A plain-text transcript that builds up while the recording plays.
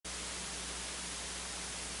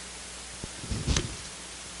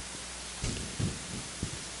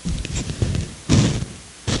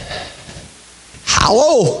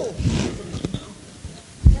Hello.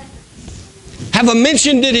 Have I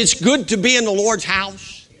mentioned that it's good to be in the Lord's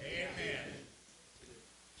house?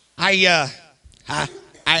 I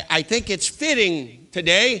think it's fitting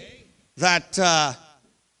today that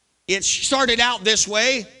it started out this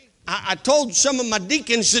way. I told some of my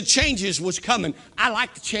deacons that changes was coming. I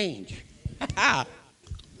like to change.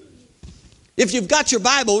 If you've got your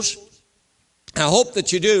Bibles, I hope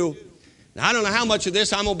that you do. Now, I don't know how much of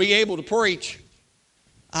this I'm going to be able to preach.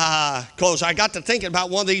 Because I got to thinking about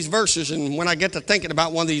one of these verses, and when I get to thinking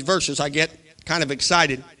about one of these verses, I get kind of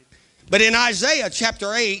excited. But in Isaiah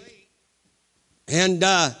chapter 8, and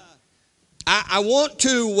I want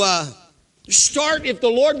to start, if the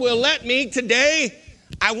Lord will let me today,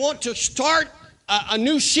 I want to start a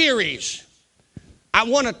new series. I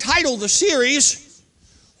want to title the series,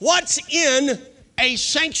 What's in a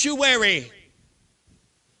Sanctuary?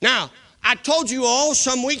 Now, I told you all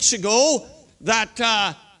some weeks ago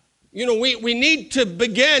that, we need to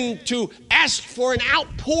begin to ask for an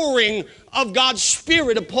outpouring of God's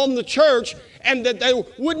Spirit upon the church, and that there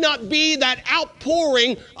would not be that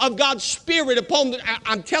outpouring of God's Spirit upon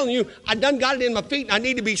I'm telling you, I done got it in my feet, and I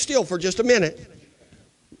need to be still for just a minute.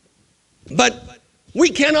 But we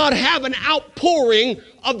cannot have an outpouring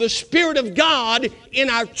of the Spirit of God in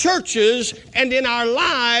our churches and in our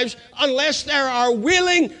lives unless there are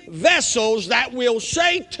willing vessels that will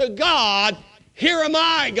say to God, "Here am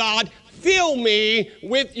I, God, fill me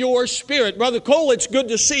with your Spirit." Brother Cole, it's good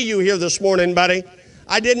to see you here this morning, buddy.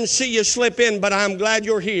 I didn't see you slip in, but I'm glad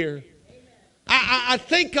you're here. I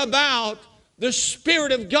think about the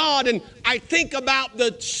Spirit of God, and I think about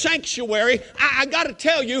the sanctuary. I got to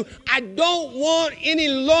tell you, I don't want any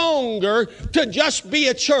longer to just be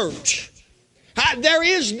a church. There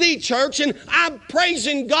is the church, and I'm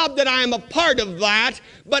praising God that I am a part of that,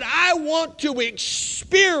 but I want to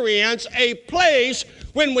experience a place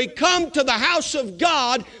when we come to the house of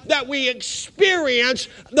God that we experience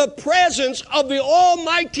the presence of the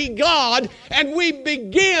Almighty God, and we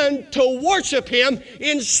begin to worship Him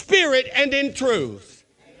in spirit and in truth.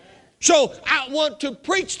 So I want to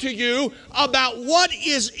preach to you about what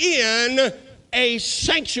is in a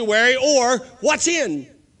sanctuary, or what's in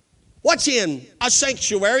a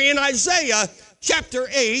sanctuary. In Isaiah chapter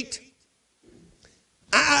 8,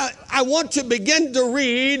 I want to begin to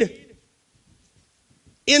read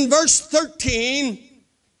in verse 13.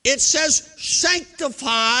 It says,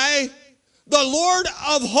 "Sanctify the Lord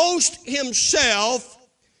of hosts Himself,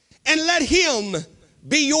 and let Him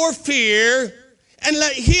be your fear, and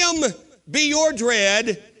let Him be your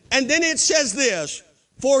dread." And then it says this,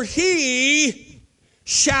 "For He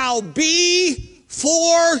shall be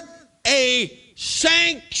for a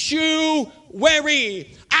sanctuary."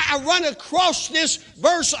 I run across this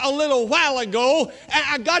verse a little while ago, and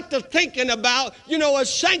I got to thinking about, a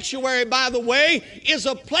sanctuary, by the way, is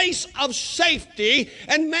a place of safety.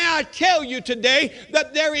 And may I tell you today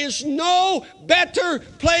that there is no better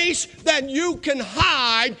place that you can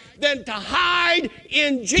hide than to hide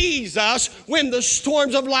in Jesus when the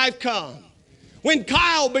storms of life come. When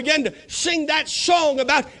Kyle began to sing that song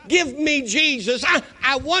about "Give me Jesus,"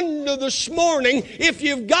 I wonder this morning, if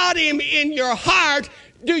you've got Him in your heart,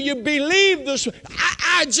 do you believe this?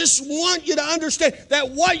 I just want you to understand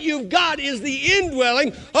that what you've got is the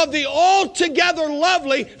indwelling of the altogether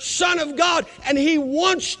lovely Son of God, and He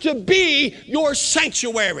wants to be your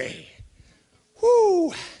sanctuary.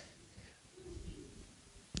 Whew.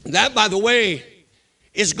 That, by the way,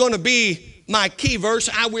 is going to be my key verse.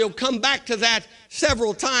 I will come back to that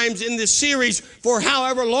several times in this series for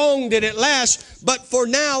however long did it last. But for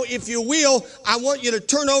now, if you will, I want you to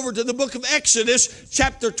turn over to the book of Exodus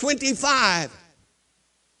chapter 25.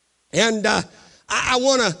 And I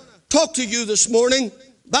want to talk to you this morning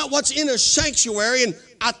about what's in a sanctuary. And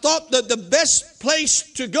I thought that the best place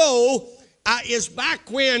to go is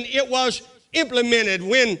back when it was implemented,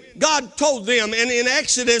 when God told them. And in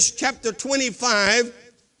Exodus chapter 25,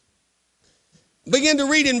 begin to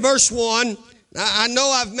read in verse 1. Now, I know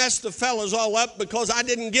I've messed the fellas all up because I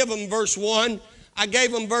didn't give them verse 1. I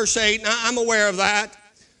gave them verse 8. Now, I'm aware of that.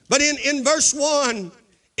 But in verse 1,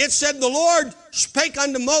 it said, "The Lord spake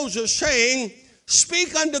unto Moses, saying,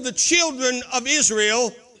 Speak unto the children of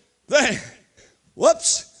Israel that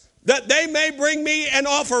they may bring me an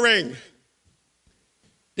offering."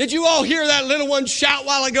 Did you all hear that little one shout a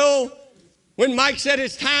while ago when Mike said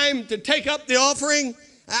it's time to take up the offering?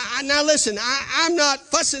 Now listen, I'm not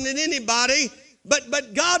fussing at anybody,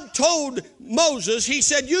 but God told Moses, He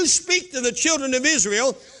said, "You speak to the children of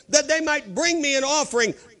Israel that they might bring me an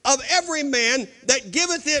offering. Of every man that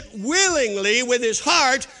giveth it willingly with his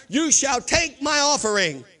heart, you shall take my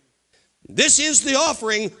offering." This is the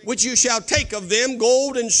offering which you shall take of them,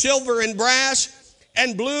 gold and silver and brass,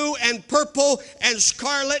 and blue and purple and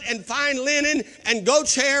scarlet and fine linen and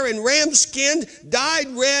goat's hair and ram skin, dyed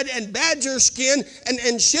red and badger skin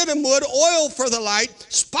and shittim wood, oil for the light,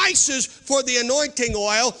 spices for the anointing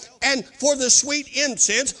oil and for the sweet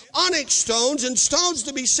incense, onyx stones and stones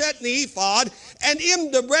to be set in the ephod and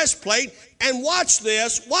in the breastplate. And watch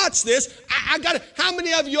this. I got how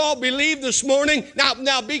many of you all believe this morning?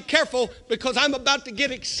 Now be careful, because I'm about to get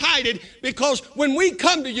excited, because when we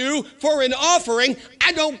come to you for an offering,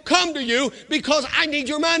 I don't come to you because I need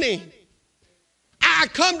your money. I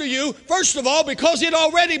come to you, first of all, because it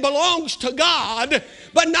already belongs to God.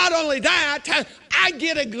 But not only that, I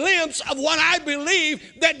get a glimpse of what I believe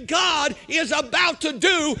that God is about to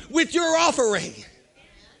do with your offering.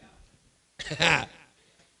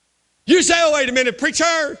 You say, oh, wait a minute,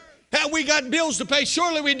 preacher, we got bills to pay.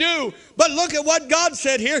 Surely we do. But look at what God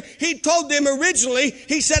said here. He told them originally,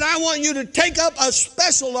 he said, I want you to take up a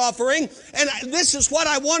special offering, and this is what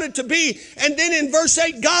I want it to be. And then in verse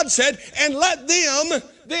 8, God said, and let them,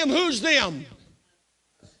 who's them?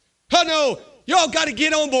 Oh no, y'all got to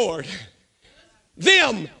get on board.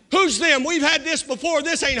 Them, who's them? We've had this before.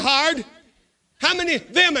 This ain't hard. How many?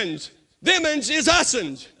 Themins. Themins is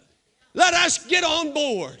usins. Let us get on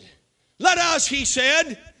board. Let us, he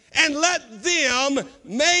said, and let them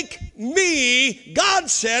make me, God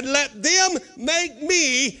said, let them make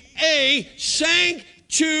me a sanctuary.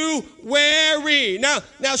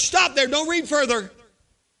 Now stop there. Don't read further.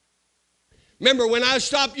 Remember, when I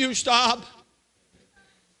stop, you stop.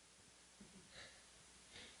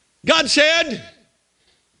 God said,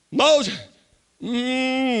 Moses,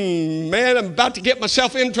 man, I'm about to get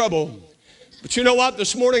myself in trouble. But you know what?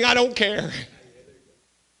 This morning, I don't care.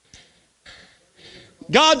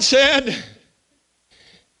 God said,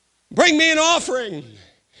 bring me an offering,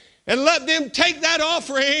 and let them take that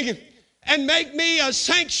offering and make me a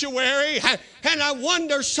sanctuary. And I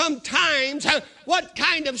wonder sometimes what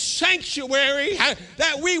kind of sanctuary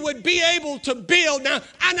that we would be able to build. Now,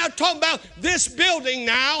 I'm not talking about this building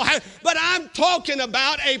now, but I'm talking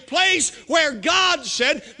about a place where God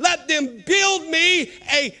said, let them build me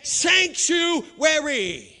a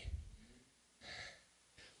sanctuary.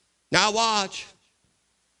 Now watch.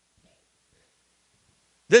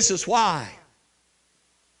 This is why.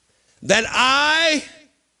 That I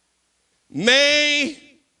may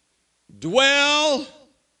dwell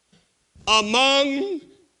among.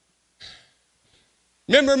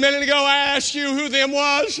 Remember a minute ago I asked you who them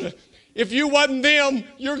was? If you wasn't them,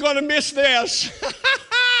 you're going to miss this.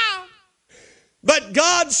 But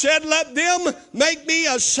God said, let them make me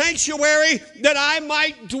a sanctuary that I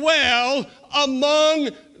might dwell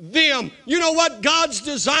among them. You know what God's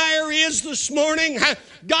desire is this morning?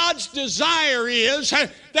 God's desire is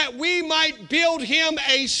that we might build him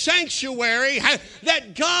a sanctuary,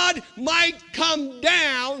 that God might come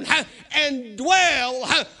down and dwell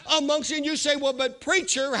amongst you. And you say, well, but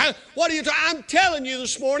preacher, what are you talking? I'm telling you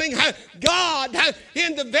this morning, God,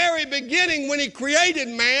 in the very beginning when he created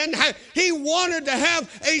man, he wanted to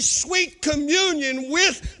have a sweet communion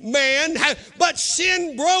with man, but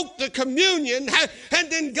sin broke the communion,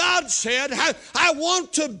 and then God said, I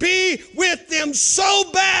want to be with them so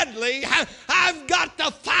badly, I've got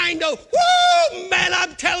to find a, woo, man,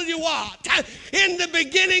 I'm telling you what, in the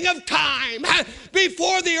beginning of time,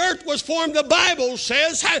 before the earth was formed, the Bible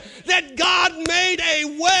says that God made a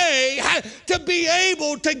way to be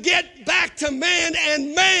able to get back to man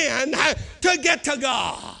and man to get to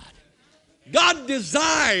God. God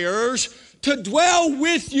desires to dwell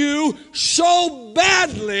with you so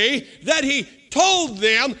badly that he told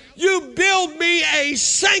them, you build me a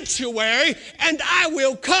sanctuary and I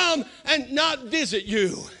will come and not visit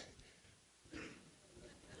you.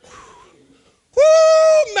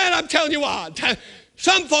 Woo, man, I'm telling you what.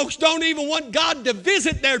 Some folks don't even want God to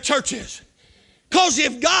visit their churches. Because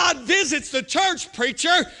if God visits the church,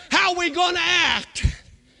 preacher, how are we going to act?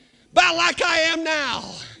 About like I am now.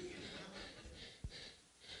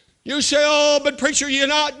 You say, oh, but preacher, you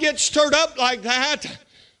not get stirred up like that.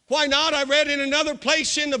 Why not? I read in another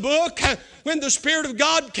place in the book, when the Spirit of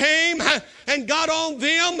God came and got on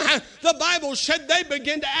them, the Bible said they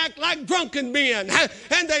began to act like drunken men.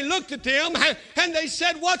 And they looked at them and they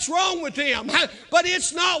said, what's wrong with them? But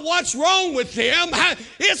it's not what's wrong with them.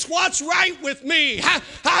 It's what's right with me.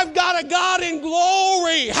 I've got a God in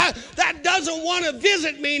glory that doesn't want to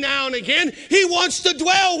visit me now and again. He wants to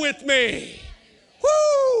dwell with me.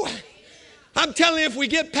 Woo! I'm telling you, if we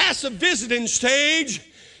get past the visiting stage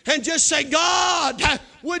and just say, God,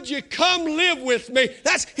 would you come live with me?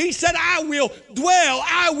 He said, I will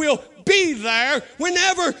be there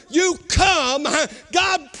whenever you come.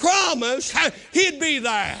 God promised He'd be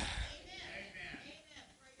there.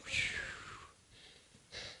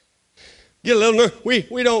 Get a little,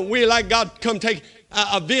 we like God to come take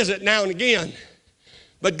a visit now and again.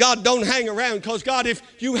 But God don't hang around, because God, if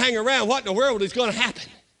you hang around, what in the world is going to happen?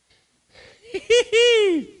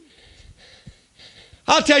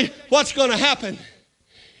 I'll tell you what's going to happen.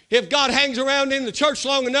 If God hangs around in the church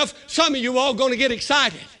long enough, some of you all going to get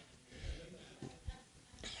excited.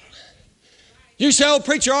 You say, oh,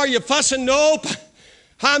 preacher, are you fussing? Nope.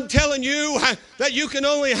 I'm telling you that you can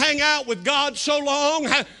only hang out with God so long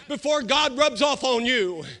before God rubs off on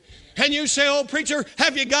you. And you say, oh, preacher,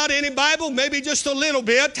 have you got any Bible? Maybe just a little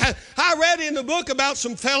bit. I read in the book about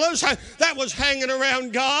some fellows that was hanging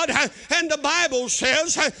around God, and the Bible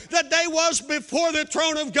says that they was before the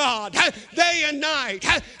throne of God day and night.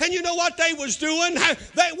 And you know what they was doing?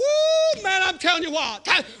 Man, I'm telling you what,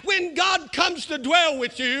 when God comes to dwell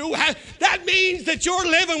with you, that means that you're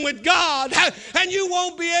living with God, and you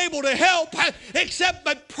won't be able to help except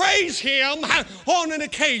but praise Him on an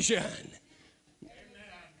occasion.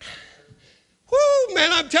 Woo,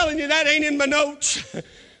 man, I'm telling you, that ain't in my notes,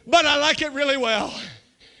 but I like it really well.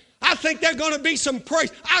 I think there's going to be some praise.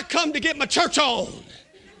 I come to get my church on.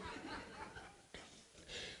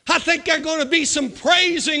 I think there's going to be some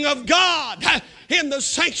praising of God in the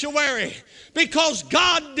sanctuary, because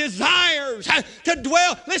God desires to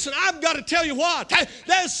dwell. Listen, I've got to tell you what,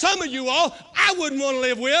 there's some of you all I wouldn't want to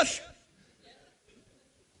live with.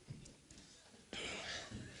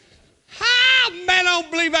 Man, I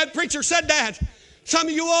don't believe that preacher said that. Some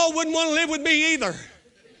of you all wouldn't want to live with me either.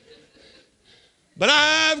 But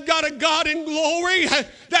I've got a God in glory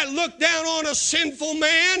that looked down on a sinful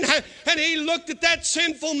man, and He looked at that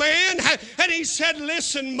sinful man, and He said,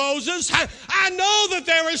 listen, Moses, I know that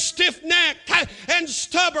there is stiff-necked and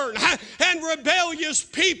stubborn and rebellious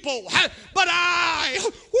people, but I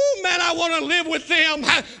want to live with them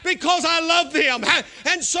because I love them.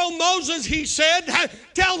 And so Moses, he said,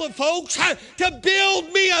 tell the folks to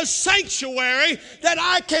build me a sanctuary that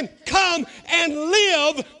I can come and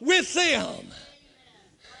live with them.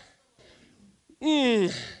 Man,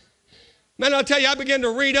 I'll tell you, I began to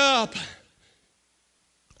read up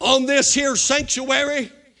on this here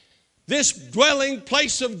sanctuary, this dwelling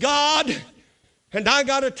place of God, and I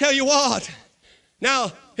got to tell you what.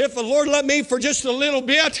 Now, if the Lord let me for just a little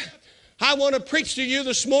bit, I want to preach to you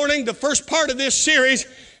this morning the first part of this series,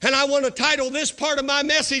 and I want to title this part of my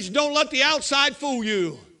message, Don't Let the Outside Fool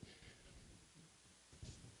You.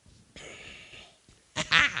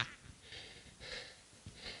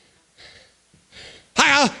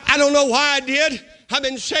 I don't know why I did. I've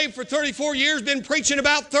been saved for 34 years, been preaching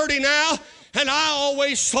about 30 now, and I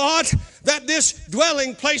always thought that this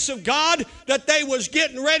dwelling place of God that they was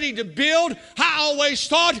getting ready to build, I always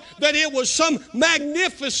thought that it was some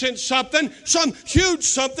magnificent something, some huge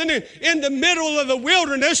something in the middle of the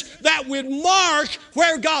wilderness that would mark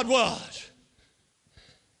where God was.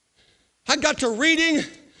 I got to reading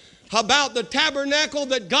about the tabernacle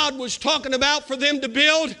that God was talking about for them to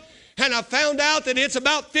build, and I found out that it's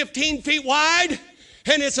about 15 feet wide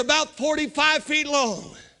and it's about 45 feet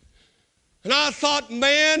long. And I thought,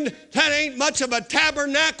 man, that ain't much of a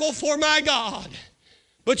tabernacle for my God.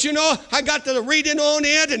 But you know, I got to reading on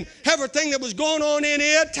it and everything that was going on in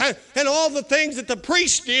it and all the things that the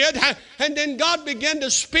priest did. And then God began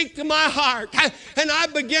to speak to my heart. And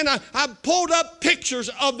I pulled up pictures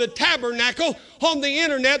of the tabernacle on the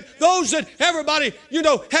internet. Those that everybody,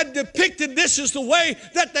 had depicted this as the way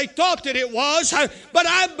that they thought that it was. But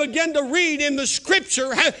I began to read in the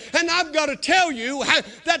scripture, and I've got to tell you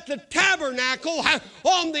that the tabernacle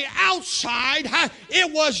on the outside,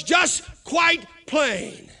 it was just quite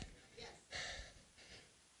plain.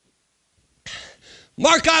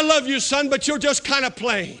 Mark, I love you, son, but you're just kind of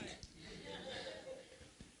plain.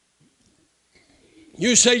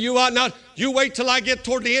 You say you ought not. You wait till I get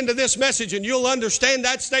toward the end of this message and you'll understand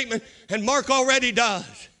that statement, and Mark already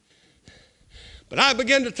does. But I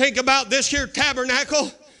began to think about this here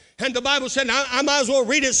tabernacle, and the Bible said, I might as well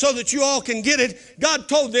read it so that you all can get it. God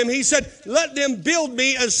told them, He said, let them build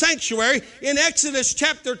me a sanctuary. In Exodus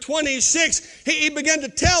chapter 26, he began to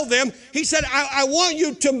tell them, He said, I want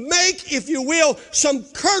you to make, if you will, some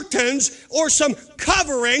curtains or some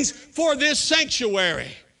coverings for this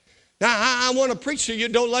sanctuary. Now, I want to preach to you,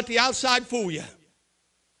 don't let the outside fool you.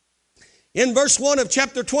 In verse 1 of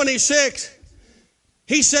chapter 26,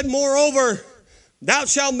 He said, moreover, thou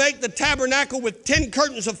shalt make the tabernacle with 10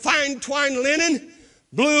 curtains of fine twined linen,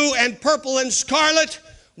 blue and purple and scarlet,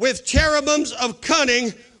 with cherubims of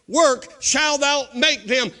cunning work shalt thou make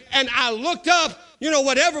them. And I looked up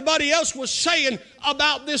what everybody else was saying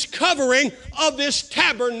about this covering of this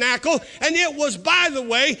tabernacle. And it was, by the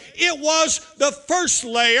way, it was the first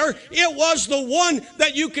layer. It was the one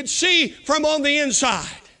that you could see from on the inside.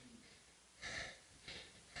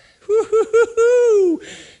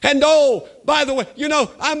 And oh, by the way,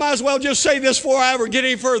 I might as well just say this before I ever get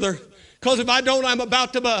any further, because if I don't, I'm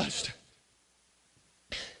about to bust.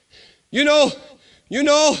 You know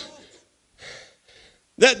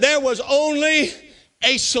that there was only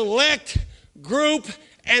a select group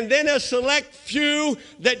and then a select few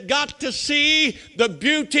that got to see the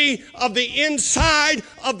beauty of the inside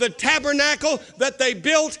of the tabernacle that they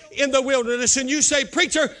built in the wilderness. And you say,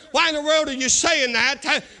 preacher, why in the world are you saying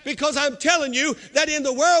that? Because I'm telling you that in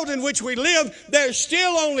the world in which we live, there's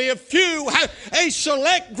still only a few, a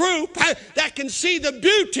select group that can see the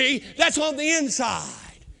beauty that's on the inside.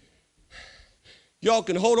 Y'all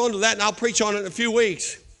can hold on to that, and I'll preach on it in a few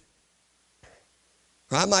weeks.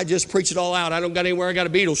 Or I might just preach it all out. I don't got anywhere I got to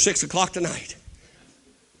be till 6 o'clock tonight.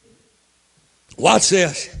 Watch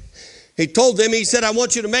this. He told them, he said, I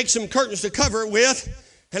want you to make some curtains to cover it with,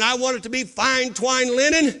 and I want it to be fine twined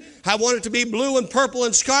linen. I want it to be blue and purple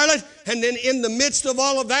and scarlet. And then in the midst of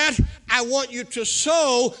all of that, I want you to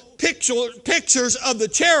sew pictures of the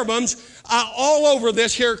cherubims all over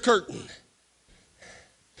this here curtain.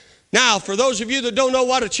 Now, for those of you that don't know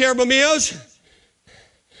what a cherubim is,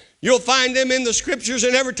 you'll find them in the scriptures,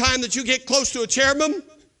 and every time that you get close to a cherubim,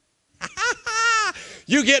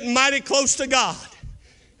 you get mighty close to God.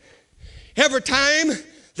 Every time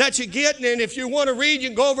that you get, and if you want to read, you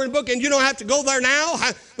can go over in the book, and you don't have to go there now,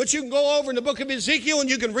 but you can go over in the book of Ezekiel and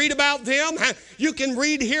you can read about them. You can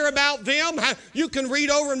read here about them. You can read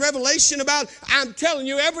over in Revelation about, I'm telling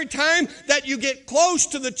you, every time that you get close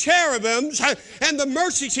to the cherubims and the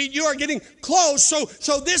mercy seat, you are getting close.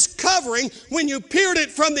 So this covering, when you peered it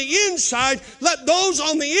from the inside, let those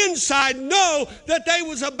on the inside know that they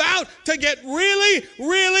was about to get really,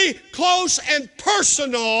 really close and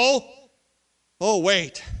personal. Oh,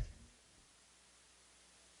 wait.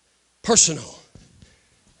 Personal.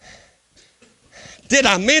 Did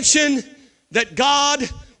I mention that God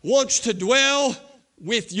wants to dwell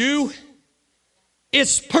with you?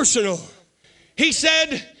 It's personal. He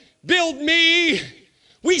said, build me.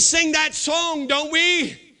 We sing that song, don't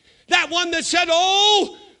we? That one that said,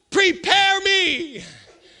 oh, prepare me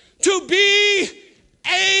to be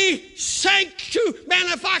a sanctuary. Man,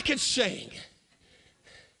 if I could sing.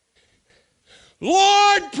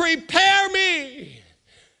 Lord, prepare me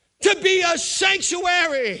to be a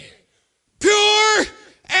sanctuary, pure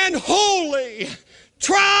and holy,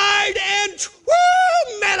 tried and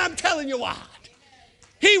true. Man, I'm telling you what.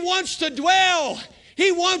 He wants to dwell.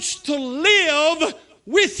 He wants to live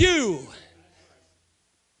with you.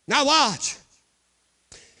 Now watch.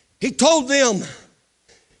 He told them,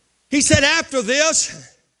 he said after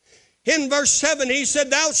this, in verse 7, he said,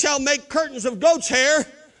 thou shalt make curtains of goat's hair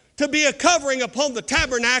to be a covering upon the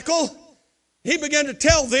tabernacle. He began to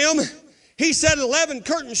tell them, he said, 11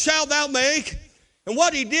 curtains shalt thou make. And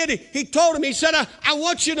what he did, he told him, he said, I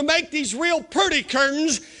want you to make these real pretty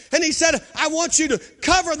curtains. And he said, I want you to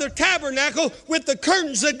cover the tabernacle with the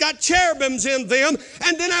curtains that got cherubims in them.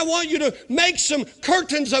 And then I want you to make some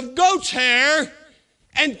curtains of goat's hair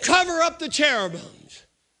and cover up the cherubims.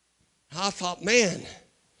 I thought, man,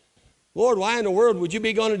 Lord, why in the world would you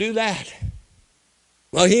be going to do that?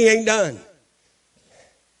 Well, he ain't done.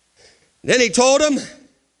 Then he told him,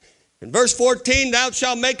 in verse 14, thou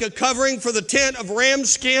shalt make a covering for the tent of ram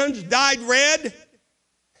skins dyed red,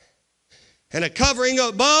 and a covering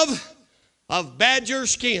above of badger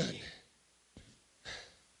skin.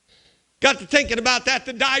 Got to thinking about that.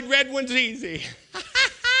 The dyed red one's easy.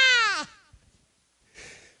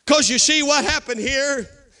 Because you see what happened here.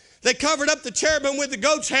 They covered up the cherubim with the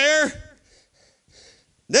goat's hair.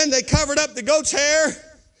 Then they covered up the goat's hair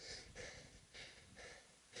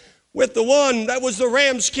with the one that was the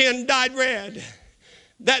ram skin dyed red.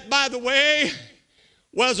 That, by the way,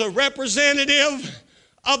 was a representative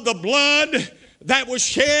of the blood that was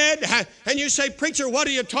shed. And you say, preacher, what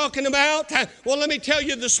are you talking about? Well, let me tell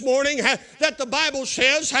you this morning that the Bible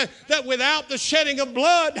says that without the shedding of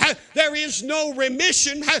blood, there is no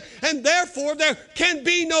remission, and therefore there can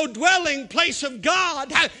be no dwelling place of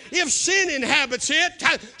God if sin inhabits it.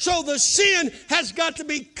 So the sin has got to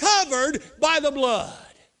be covered by the blood.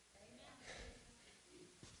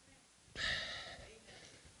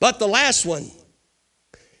 But the last one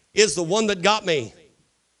is the one that got me.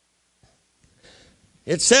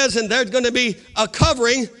 It says, and there's going to be a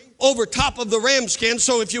covering over top of the ram skin.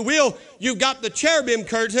 So if you will, you've got the cherubim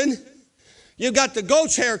curtain, you've got the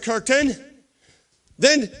goat's hair curtain,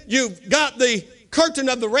 then you've got the curtain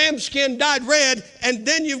of the ram skin dyed red, and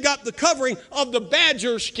then you've got the covering of the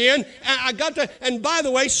badger skin. And by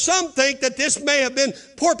the way, some think that this may have been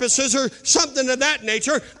porpoises or something of that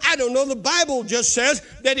nature. I don't know. The Bible just says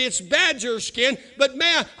that it's badger skin. But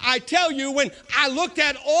man, I tell you, when I looked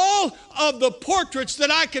at all of the portraits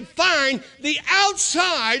that I could find, the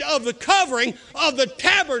outside of the covering of the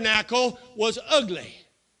tabernacle was ugly.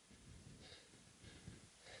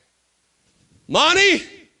 Monty?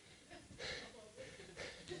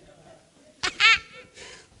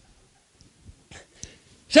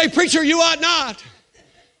 Say, preacher, you ought not.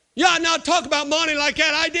 You ought not talk about Monty like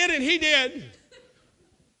that. I did and he did.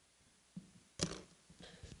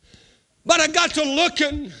 But I got to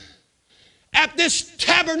looking at this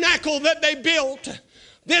tabernacle that they built.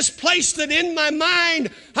 This place that in my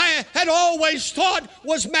mind I had always thought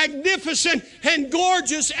was magnificent and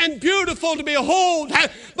gorgeous and beautiful to behold.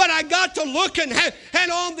 But I got to looking,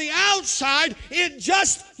 and on the outside it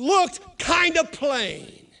just looked kind of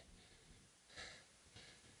plain.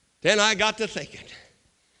 Then I got to thinking,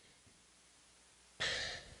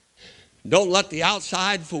 don't let the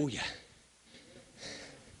outside fool you.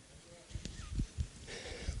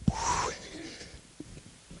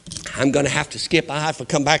 I'm going to have to skip. I have to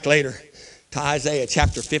come back later to Isaiah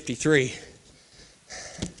chapter 53.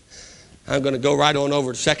 I'm going to go right on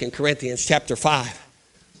over to 2 Corinthians chapter 5.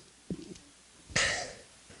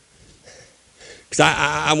 Because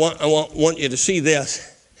I want you to see this.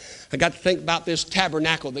 I got to think about this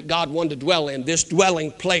tabernacle that God wanted to dwell in, this dwelling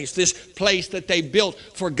place, this place that they built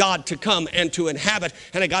for God to come and to inhabit.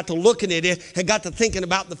 And I got to looking at it and got to thinking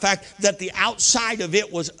about the fact that the outside of it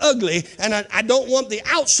was ugly. And I don't want the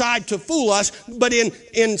outside to fool us. But in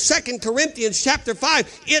 2 Corinthians chapter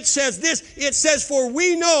 5, it says this. It says, for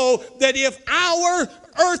we know that if our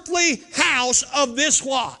earthly house of this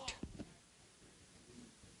what?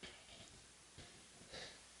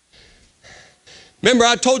 Remember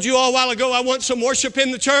I told you all a while ago I want some worship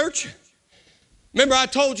in the church? Remember I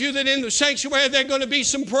told you that in the sanctuary there's going to be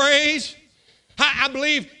some praise? I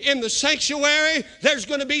believe in the sanctuary there's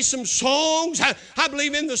going to be some songs. I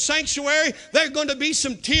believe in the sanctuary there's going to be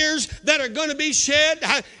some tears that are going to be shed.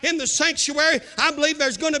 In the sanctuary I believe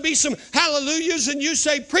there's going to be some hallelujahs. And you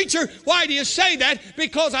say, preacher, why do you say that?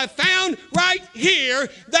 Because I found right here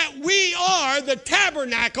that we are the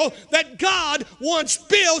tabernacle that God wants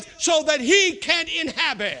built so that He can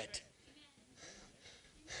inhabit.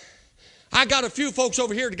 I got a few folks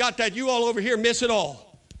over here that got that. You all over here miss it all.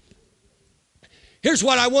 Here's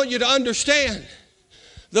what I want you to understand.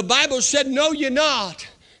 The Bible said, know ye not.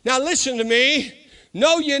 Now listen to me.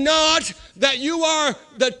 Know ye not that you are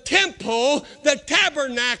the temple, the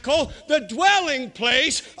tabernacle, the dwelling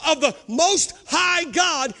place of the Most High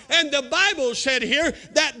God. And the Bible said here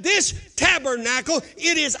that this tabernacle,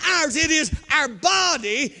 it is ours. It is our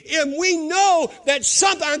body. And we know that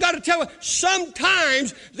I got to tell you,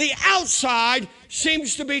 sometimes the outside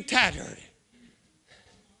seems to be tattered.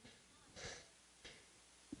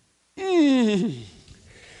 Man,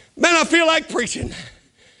 I feel like preaching.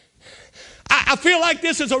 I feel like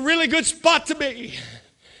this is a really good spot to be,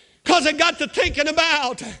 because I got to thinking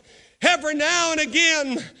about every now and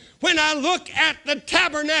again when I look at the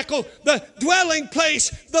tabernacle, the dwelling place,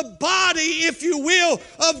 the body, if you will,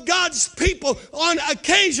 of God's people. On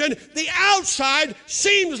occasion, the outside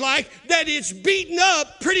seems like that it's beaten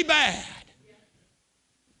up pretty bad.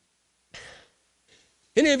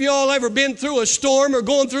 Any of y'all ever been through a storm or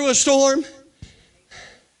going through a storm?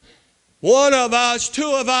 One of us,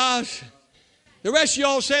 two of us. The rest of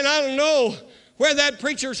y'all saying, I don't know where that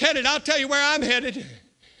preacher's headed. I'll tell you where I'm headed.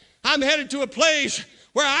 I'm headed to a place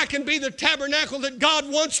where I can be the tabernacle that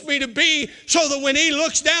God wants me to be, so that when He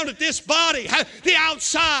looks down at this body, the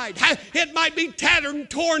outside, it might be tattered and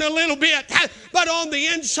torn a little bit, but on the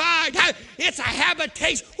inside, it's a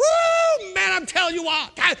habitation. Woo, man, I'm telling you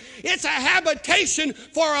what, it's a habitation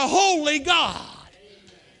for a holy God.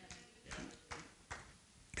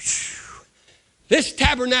 This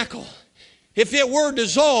tabernacle, if it were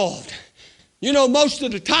dissolved, you know, most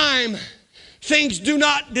of the time, things do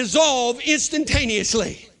not dissolve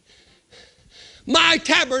instantaneously. My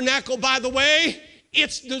tabernacle, by the way,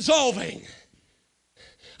 it's dissolving.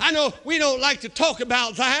 I know we don't like to talk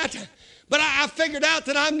about that, but I figured out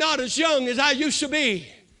that I'm not as young as I used to be.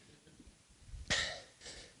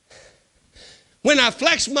 When I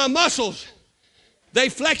flex my muscles, they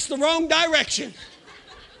flex the wrong direction.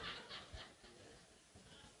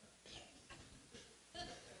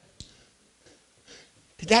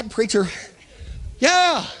 Did that preacher...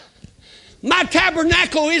 Yeah, my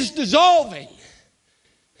tabernacle is dissolving.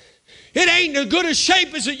 It ain't in as good a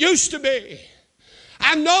shape as it used to be.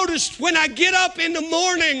 I've noticed when I get up in the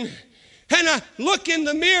morning and I look in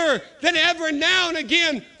the mirror that every now and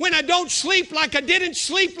again when I don't sleep like I didn't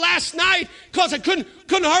sleep last night because I couldn't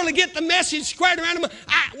hardly get the message squared around them.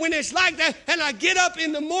 When it's like that and I get up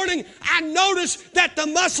in the morning, I notice that the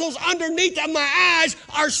muscles underneath of my eyes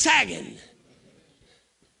are sagging.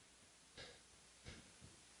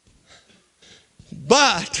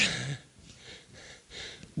 But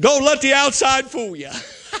don't let the outside fool you.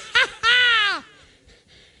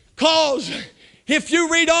 Because if you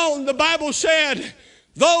read on, the Bible said,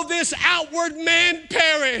 though this outward man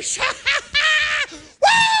perish.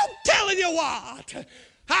 Woo! Telling you what,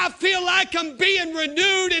 I feel like I'm being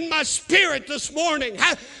renewed in my spirit this morning.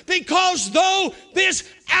 Because though this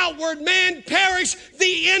outward man perish,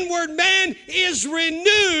 the inward man is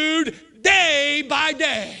renewed day by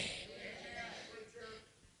day.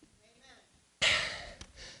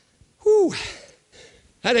 Whew.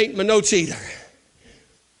 That ain't my notes either.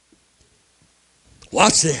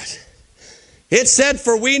 Watch this. It said,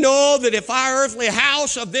 for we know that if our earthly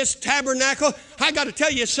house of this tabernacle, I got to tell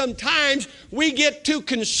you, sometimes we get too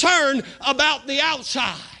concerned about the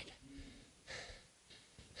outside.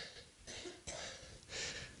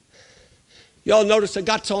 Y'all notice I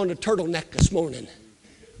got on a turtleneck this morning.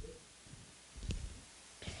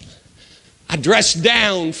 I dressed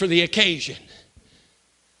down for the occasion.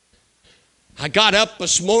 I got up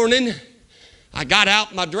this morning. I got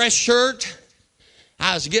out my dress shirt.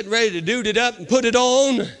 I was getting ready to do it up and put it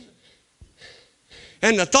on.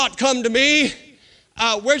 And the thought come to me,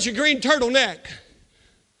 where's your green turtleneck?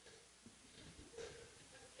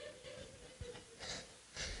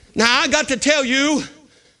 Now, I got to tell you,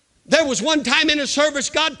 there was one time in a service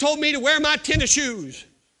God told me to wear my tennis shoes.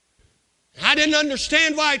 I didn't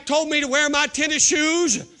understand why He told me to wear my tennis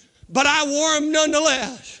shoes, but I wore them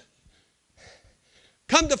nonetheless.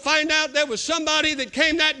 Come to find out there was somebody that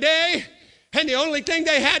came that day and the only thing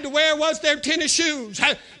they had to wear was their tennis shoes.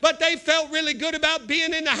 But they felt really good about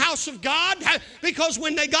being in the house of God because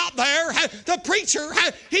when they got there, the preacher,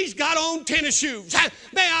 he's got on tennis shoes.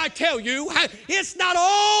 May I tell you, it's not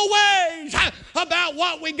always about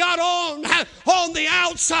what we got on the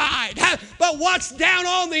outside, but what's down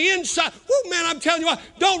on the inside. Oh man, I'm telling you what,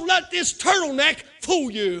 don't let this turtleneck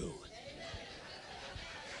fool you.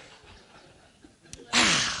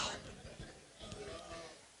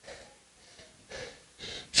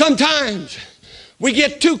 Sometimes we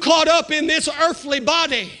get too caught up in this earthly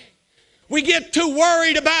body. We get too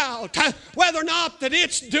worried about whether or not that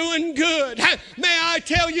it's doing good. May I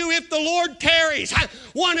tell you, if the Lord tarries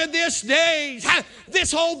one of these days,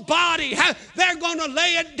 this whole body, they're going to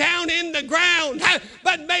lay it down in the ground.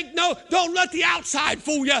 But don't let the outside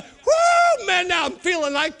fool you. Woo, man, now I'm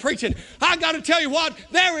feeling like preaching. I got to tell you what,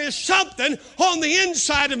 there is something on the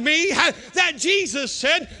inside of me that Jesus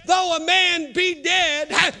said, though a man be dead,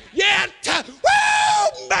 yet,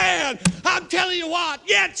 woo, man, I'm telling you what,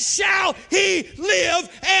 yet shall he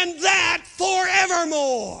live, and that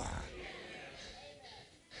forevermore.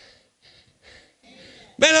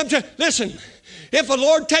 Man, listen, if the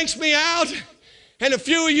Lord takes me out and a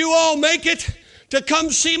few of you all make it to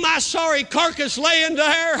come see my sorry carcass laying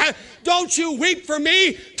there, don't you weep for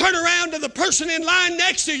me. Turn around to the person in line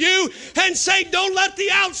next to you and say, don't let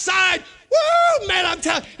the outside. Woo, man, I'm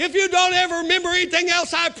telling you, if you don't ever remember anything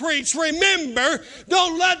else I preach, remember,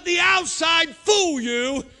 don't let the outside fool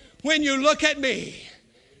you when you look at me.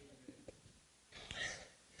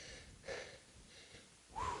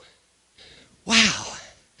 Wow.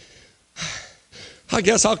 I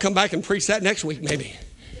guess I'll come back and preach that next week maybe.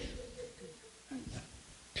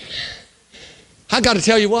 I got to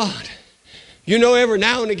tell you what, you know, every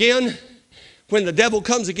now and again when the devil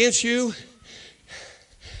comes against you,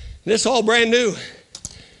 this is all brand new,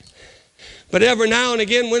 but every now and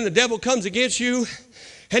again when the devil comes against you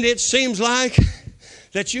and it seems like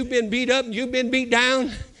that you've been beat up and you've been beat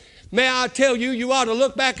down, may I tell you, you ought to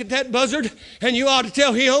look back at that buzzard and you ought to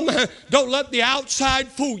tell him, don't let the outside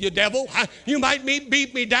fool you, devil. You might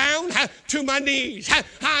beat me down to my knees.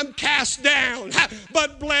 I'm cast down,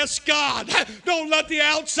 but bless God, don't let the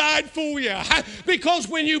outside fool you. Because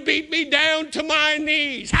when you beat me down to my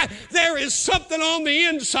knees, there is something on the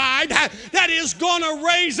inside that is going to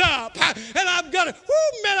raise up. And I'm going to,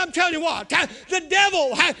 man, I'm telling you what, the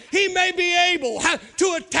devil, he may be able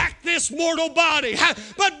to attack this mortal body,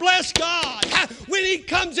 but bless God, when he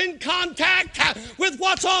comes in contact with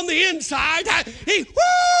what's on the inside,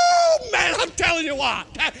 man, I'm telling you what,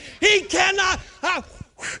 he cannot,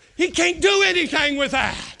 he can't do anything with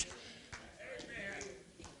that.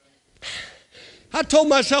 I told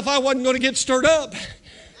myself I wasn't going to get stirred up.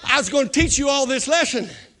 I was going to teach you all this lesson.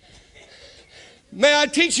 May I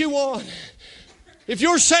teach you one? If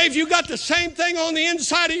you're saved, you got the same thing on the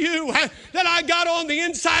inside of you that I got on the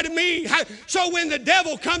inside of me. So when the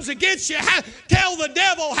devil comes against you, tell the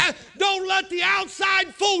devil, don't let the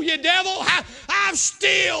outside fool you, devil. I've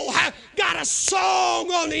still got a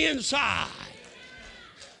song on the inside.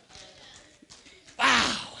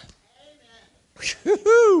 Wow.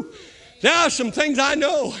 There are some things I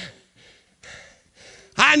know.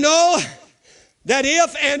 I know that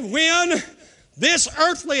if and when this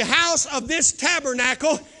earthly house of this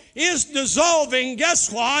tabernacle is dissolving,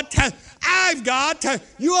 guess what? I've got,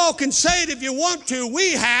 you all can say it if you want to,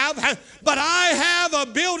 we have, but I have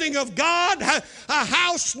a building of God, a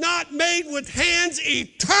house not made with hands,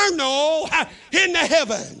 eternal in the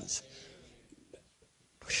heavens.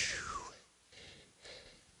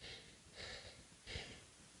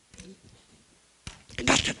 I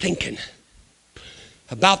got to thinking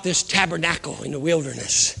about this tabernacle in the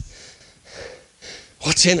wilderness.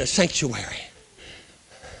 What's in a sanctuary?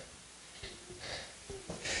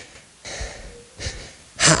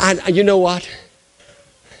 You know what?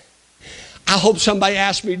 I hope somebody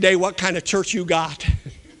asks me today what kind of church you got.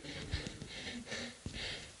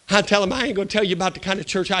 I tell them I ain't going to tell you about the kind of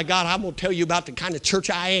church I got. I'm going to tell you about the kind of church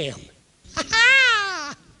I am.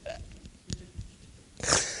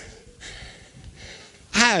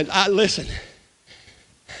 Listen,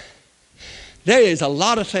 there is a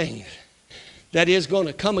lot of things that is going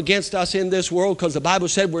to come against us in this world because the Bible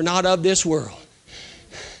said we're not of this world.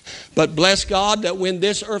 But bless God that when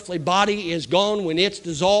this earthly body is gone, when it's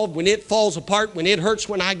dissolved, when it falls apart, when it hurts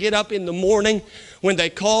when I get up in the morning, when they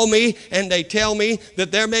call me and they tell me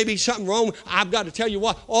that there may be something wrong, I've got to tell you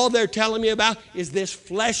what, all they're telling me about is this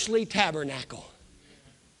fleshly tabernacle.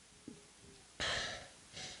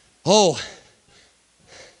 Oh,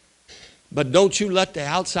 but don't you let the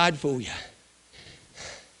outside fool you.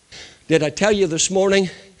 Did I tell you this morning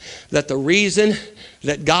that the reason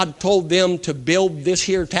that God told them to build this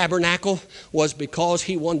here tabernacle was because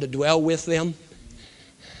He wanted to dwell with them?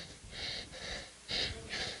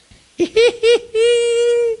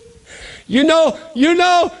 You know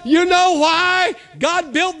why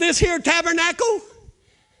God built this here tabernacle?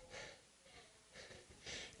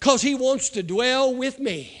 Because He wants to dwell with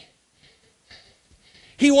me.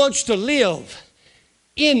 He wants to live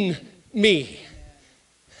in me.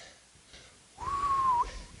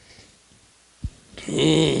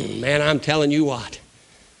 Man, I'm telling you what.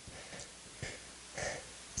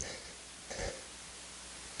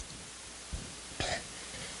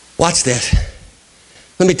 Watch this.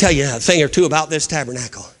 Let me tell you a thing or two about this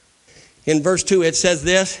tabernacle. In verse 2 it says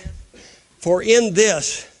this, for in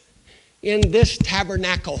this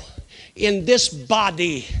tabernacle, in this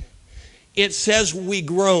body, it says we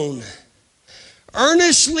groan,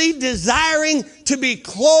 earnestly desiring to be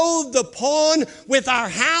clothed upon with our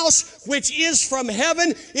house which is from heaven,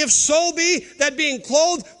 if so be that being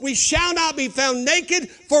clothed we shall not be found naked.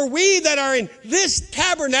 For we that are in this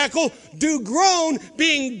tabernacle do groan,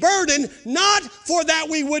 being burdened, not for that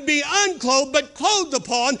we would be unclothed, but clothed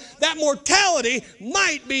upon, that mortality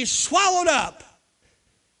might be swallowed up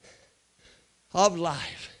of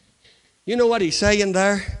life. You know what he's saying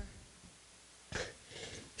there?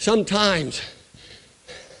 Sometimes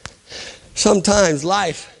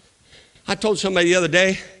life, I told somebody the other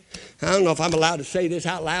day, I don't know if I'm allowed to say this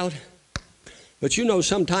out loud, but you know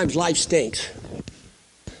sometimes life stinks.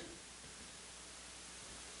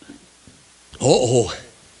 Uh-oh.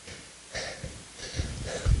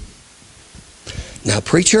 Now,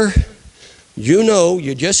 preacher, you know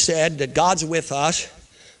you just said that God's with us.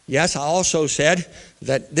 Yes, I also said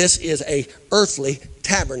that this is a earthly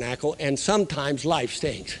tabernacle, and sometimes life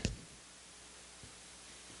stinks.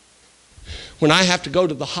 When I have to go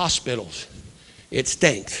to the hospitals, it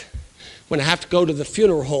stinks. When I have to go to the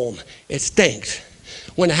funeral home, it stinks.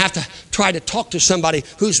 When I have to try to talk to somebody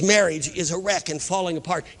whose marriage is a wreck and falling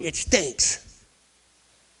apart, it stinks.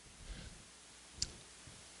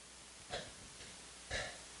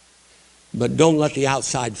 But don't let the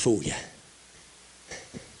outside fool you.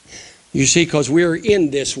 You see, because we're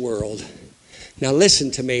in this world. Now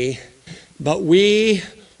listen to me, but we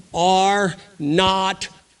are not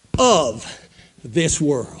of this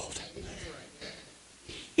world.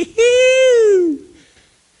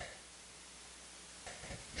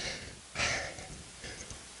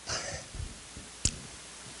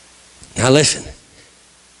 Now listen.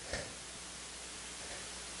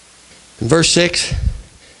 In verse 6,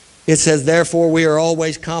 it says, therefore we are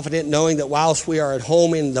always confident, knowing that whilst we are at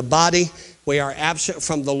home in the body, We are absent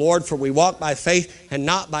from the Lord, for we walk by faith and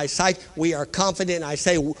not by sight. We are confident, I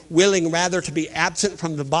say, willing rather to be absent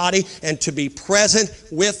from the body and to be present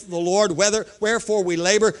with the Lord. Wherefore we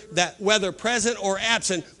labor, that whether present or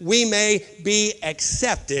absent, we may be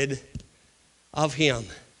accepted of Him.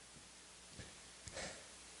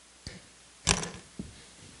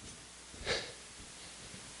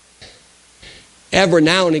 Every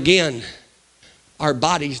now and again, our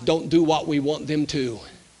bodies don't do what we want them to.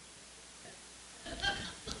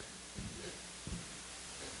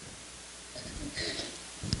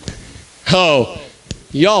 Oh,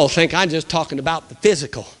 y'all think I'm just talking about the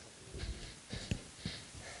physical.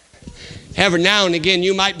 Every now and again,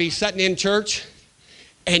 you might be sitting in church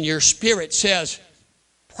and your spirit says,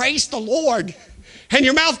 "Praise the Lord." And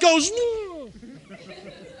your mouth goes,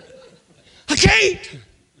 "I can't."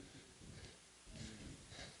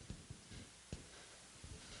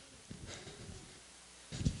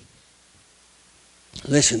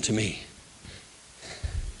 Listen to me.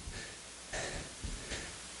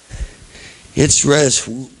 It's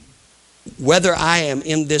whether I am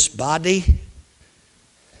in this body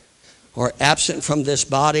or absent from this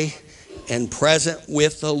body and present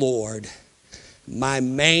with the Lord, my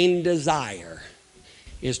main desire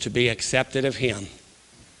is to be accepted of Him.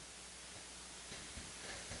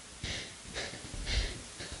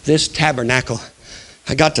 This tabernacle,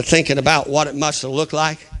 I got to thinking about what it must have looked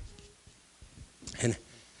like. And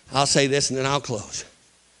I'll say this and then I'll close.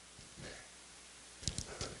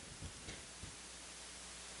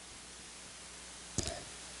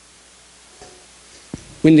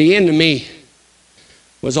 When the enemy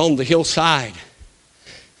was on the hillside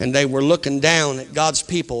and they were looking down at God's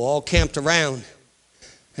people all camped around.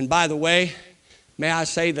 And by the way, may I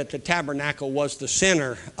say that the tabernacle was the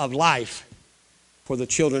center of life for the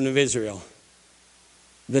children of Israel.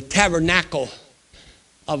 The tabernacle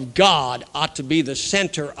of God ought to be the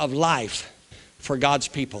center of life for God's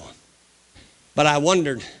people. But I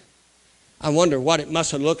wonder what it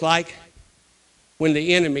must have looked like when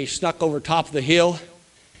the enemy snuck over top of the hill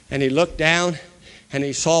and he looked down and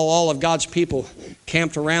he saw all of God's people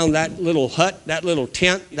camped around that little hut, that little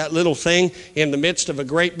tent, that little thing in the midst of a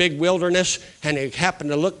great big wilderness. And he happened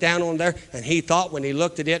to look down on there and he thought when he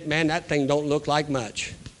looked at it, man, that thing don't look like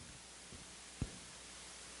much.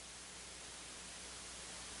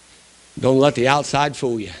 Don't let the outside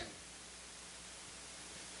fool you.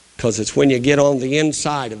 Because it's when you get on the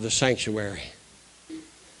inside of the sanctuary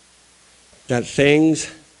that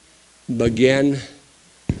things begin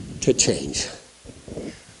to change.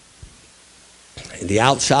 The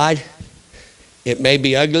outside, it may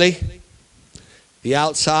be ugly. The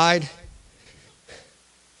outside,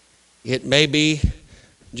 it may be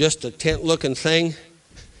just a tent-looking thing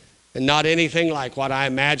and not anything like what I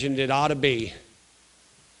imagined it ought to be.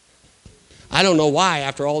 I don't know why,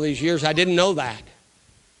 after all these years, I didn't know that.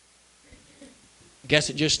 I guess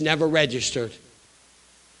it just never registered.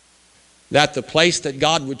 That the place that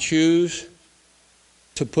God would choose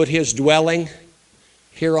to put His dwelling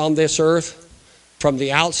here on this earth, from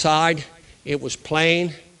the outside, it was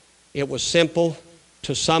plain, it was simple.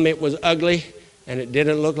 To some, it was ugly, and it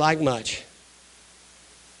didn't look like much.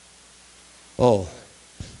 Oh,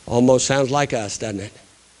 almost sounds like us, doesn't it?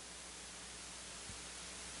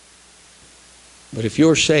 But if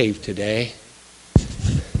you're saved today,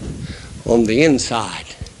 on the inside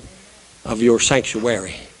of your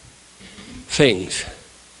sanctuary, things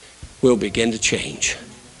will begin to change.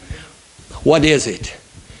 What is it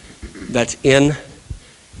that's in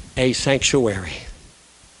a sanctuary?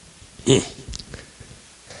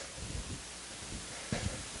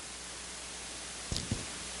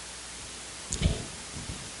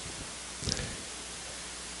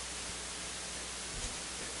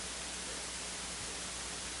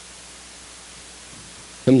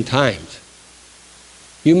 Sometimes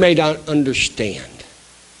you may not understand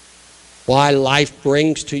why life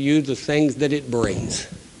brings to you the things that it brings.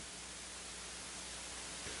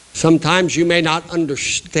 Sometimes you may not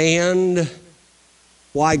understand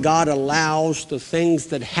why God allows the things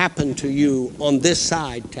that happen to you on this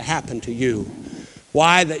side to happen to you.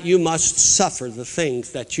 Why that you must suffer the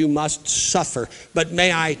things that you must suffer. But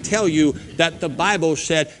may I tell you that the Bible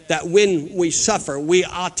said that when we suffer, we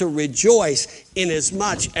ought to rejoice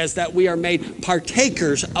inasmuch as that we are made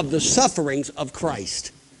partakers of the sufferings of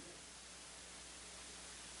Christ.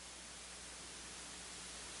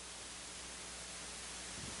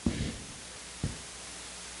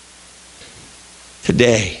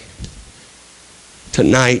 Today,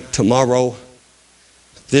 tonight, tomorrow,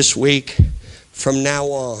 this week, from now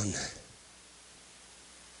on,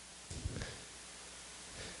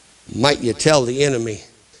 might you tell the enemy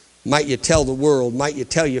Might you tell the world, might you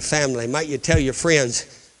tell your family, might you tell your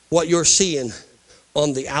friends, what you're seeing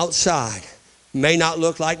on the outside may not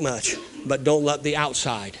look like much, but don't let the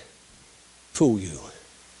outside fool you.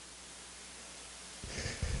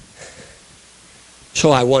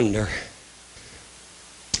 So I wonder,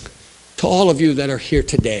 to all of you that are here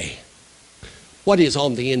today, what is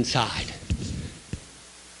on the inside?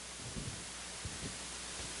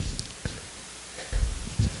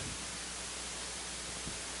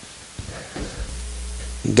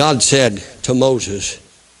 God said to Moses,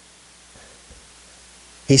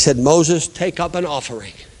 He said, Moses, take up an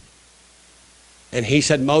offering. And He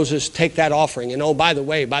said, Moses, take that offering. And oh, by the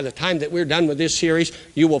way, by the time that we're done with this series,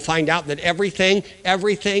 you will find out that everything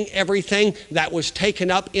that was taken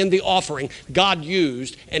up in the offering, God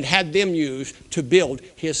used and had them use to build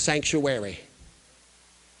His sanctuary.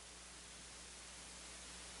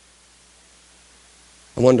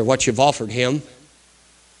 I wonder what you've offered Him.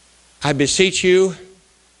 I beseech you,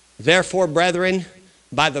 therefore, brethren,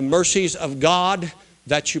 by the mercies of God,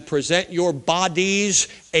 that you present your bodies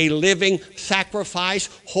a living sacrifice,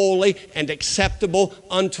 holy and acceptable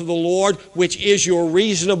unto the Lord, which is your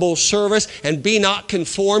reasonable service. And be not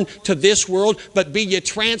conformed to this world, but be ye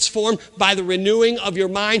transformed by the renewing of your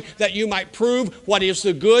mind, that you might prove what is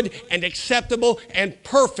the good and acceptable and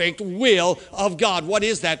perfect will of God. What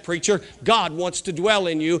is that, preacher? God wants to dwell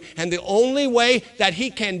in you, and the only way that He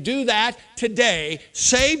can do that today,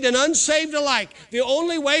 saved and unsaved alike, the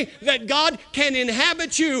only way that God can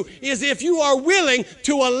inhabit you is if you are willing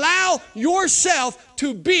to allow yourself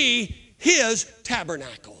to be His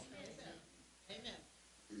tabernacle. Amen.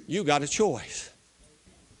 You got a choice.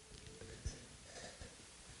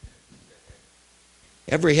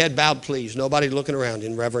 Every head bowed, please. Nobody looking around,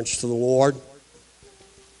 in reverence to the Lord.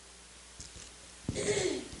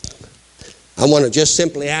 I want to just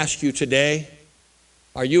simply ask you today,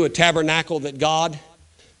 are you a tabernacle that God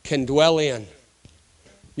can dwell in?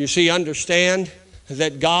 You see, understand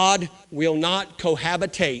that God will not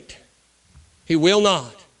cohabitate. He will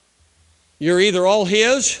not. You're either all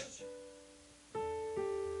His,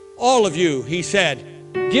 all of you, He said,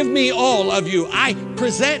 give me all of you. I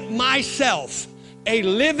present myself a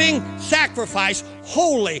living sacrifice,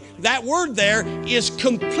 holy. That word there is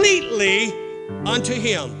completely unto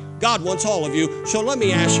Him. God wants all of you. So let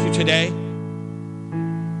me ask you today,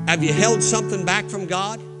 have you held something back from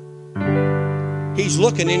God? He's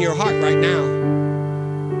looking in your heart right now.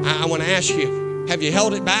 I want to ask you, have you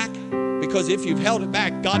held it back? Because if you've held it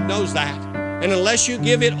back, God knows that. And unless you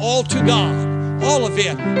give it all to God, all of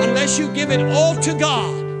it, unless you give it all to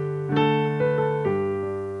God,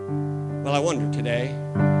 well, I wonder today,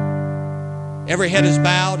 every head is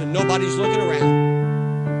bowed and nobody's looking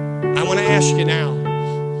around. I want to ask you now,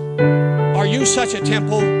 are you such a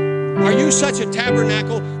temple? Are you such a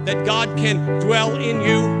tabernacle that God can dwell in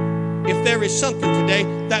you? If there is something today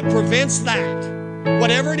that prevents that,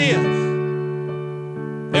 whatever it is,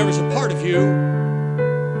 there is a part of you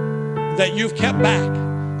that you've kept back,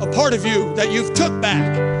 a part of you that you've took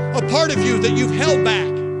back, a part of you that you've held back.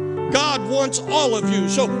 God wants all of you.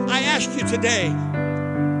 So I ask you today,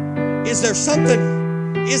 is there something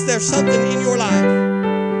in your life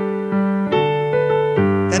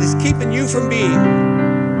that is keeping you from being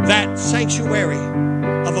that sanctuary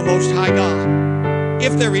of a Most High God?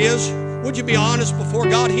 If there is, would you be honest before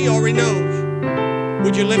God? He already knows.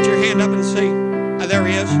 Would you lift your hand up and say, there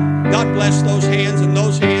He is. God bless those hands and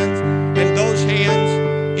those hands and those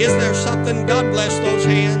hands. Is there something? God bless those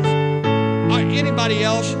hands. Anybody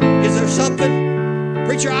else? Is there something?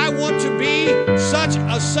 Preacher, I want to be such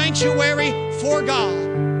a sanctuary for God.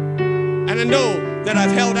 And I know that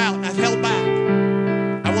I've held out and I've held back.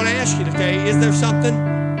 I want to ask you today, is there something?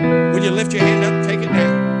 Would you lift your hand up and take it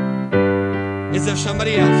down? Is there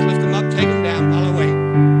somebody else? Lift them up, take them down while I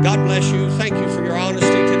wait. God bless you. Thank you for your honesty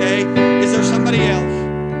today. Is there somebody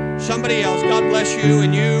else? Somebody else. God bless you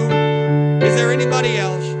and you. Is there anybody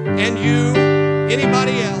else? And you?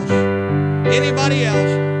 Anybody else? Anybody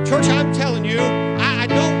else? Church, I'm telling you, I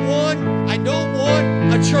don't want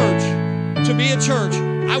a church to be a church.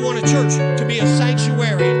 I want a church to be a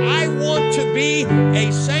sanctuary. I want to be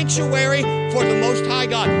a sanctuary for the Most High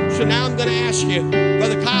God. So now I'm going to ask you,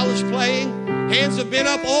 Brother Kyle is playing. Hands have been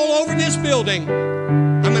up all over this building.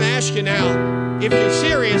 I'm going to ask you now, if you're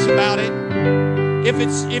serious about it,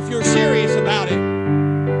 if you're serious about it,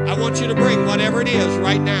 I want you to bring whatever it is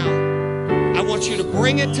right now. I want you to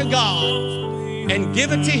bring it to God and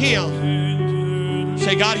give it to Him.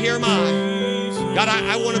 Say, God, here am I. God,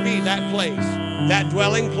 I want to be that place, that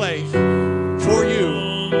dwelling place for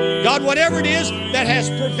you. God, whatever it is that has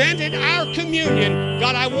prevented our communion,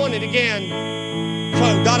 God, I want it again.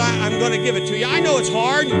 God, I'm going to give it to you. I know it's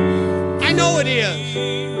hard. I know it is.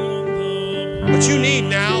 But you need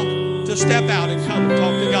now to step out and come and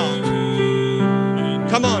talk to God.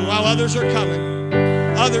 Come on, while others are coming.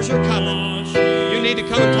 Others are coming. You need to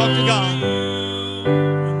come and talk to God.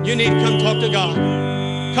 You need to come talk to God.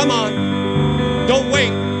 Come on. Don't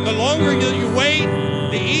wait. The longer you wait,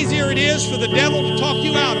 the easier it is for the devil to talk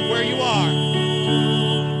you out of where you are.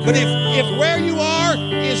 But if where you are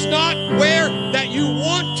is not where that you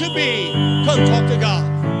want to be, come talk to God.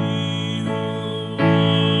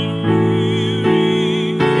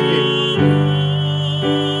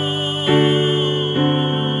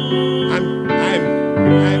 I'm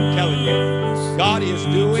telling you, God is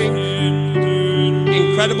doing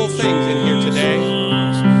incredible things in here today.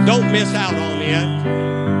 Don't miss out on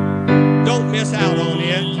it. Don't miss out on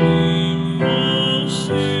it.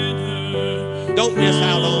 Don't miss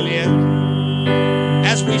out on it.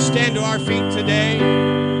 As we stand to our feet today,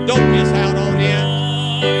 don't miss out on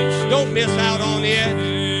it. Don't miss out on it.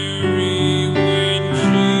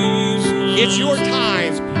 It's your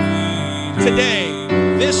time today.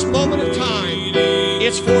 This moment of time,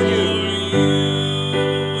 it's for you.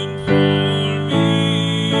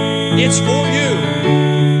 It's for you.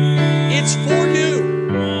 It's for you.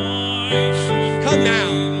 Come now.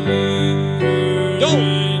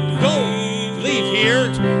 Don't leave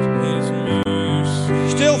here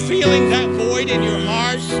still feeling that void in your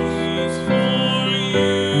heart.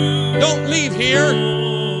 Don't leave here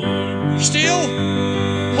still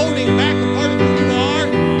holding back a part of who you are.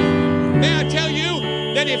 May I tell you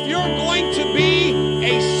that if you're going to be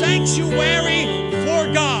a sanctuary for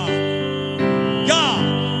God, God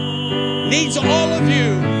needs all of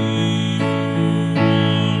you.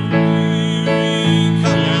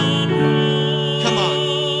 Come now. Come on.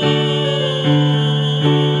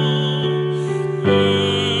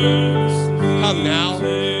 Come now.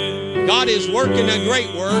 God is working a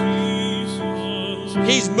great work.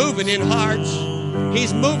 He's moving in hearts.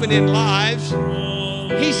 He's moving in lives.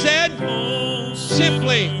 He said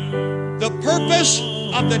simply, the purpose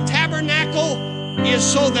of the tabernacle is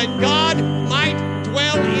so that God might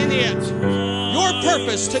dwell in it. Your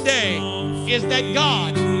purpose today is that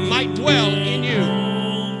God might dwell in you.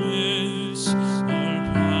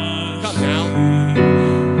 Come now.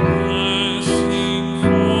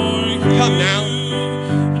 Come now.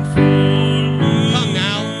 Come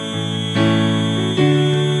now.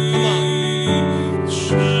 Come on.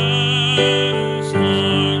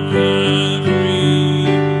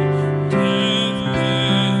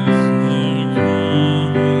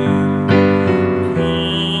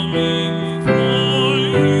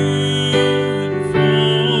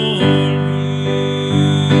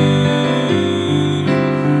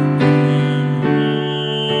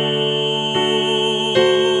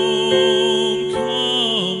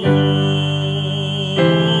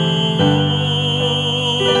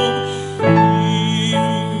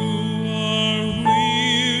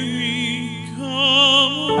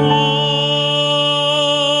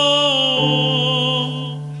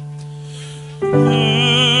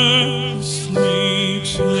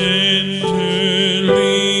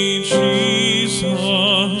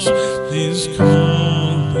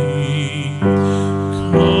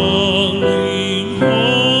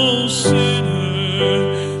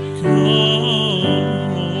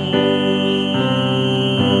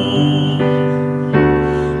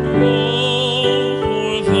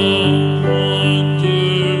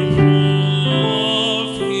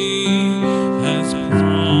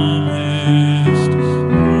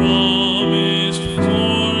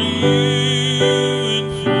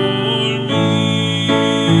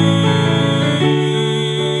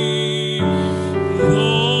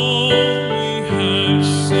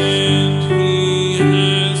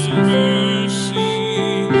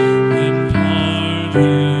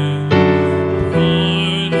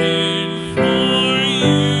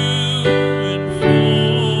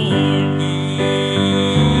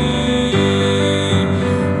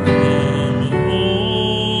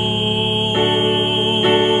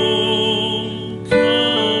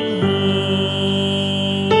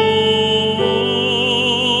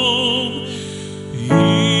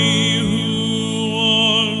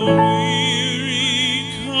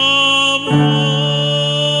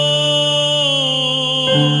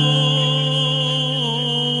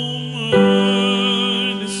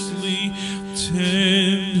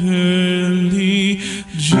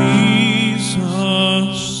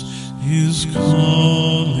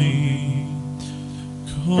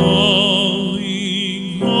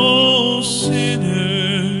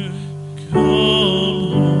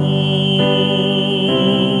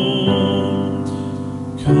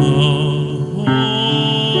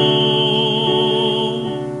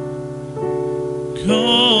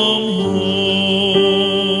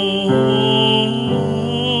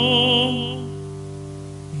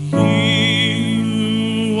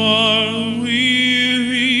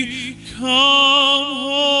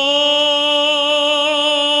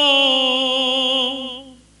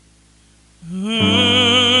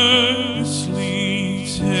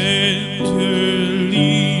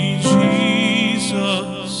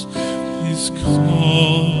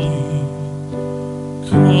 calling.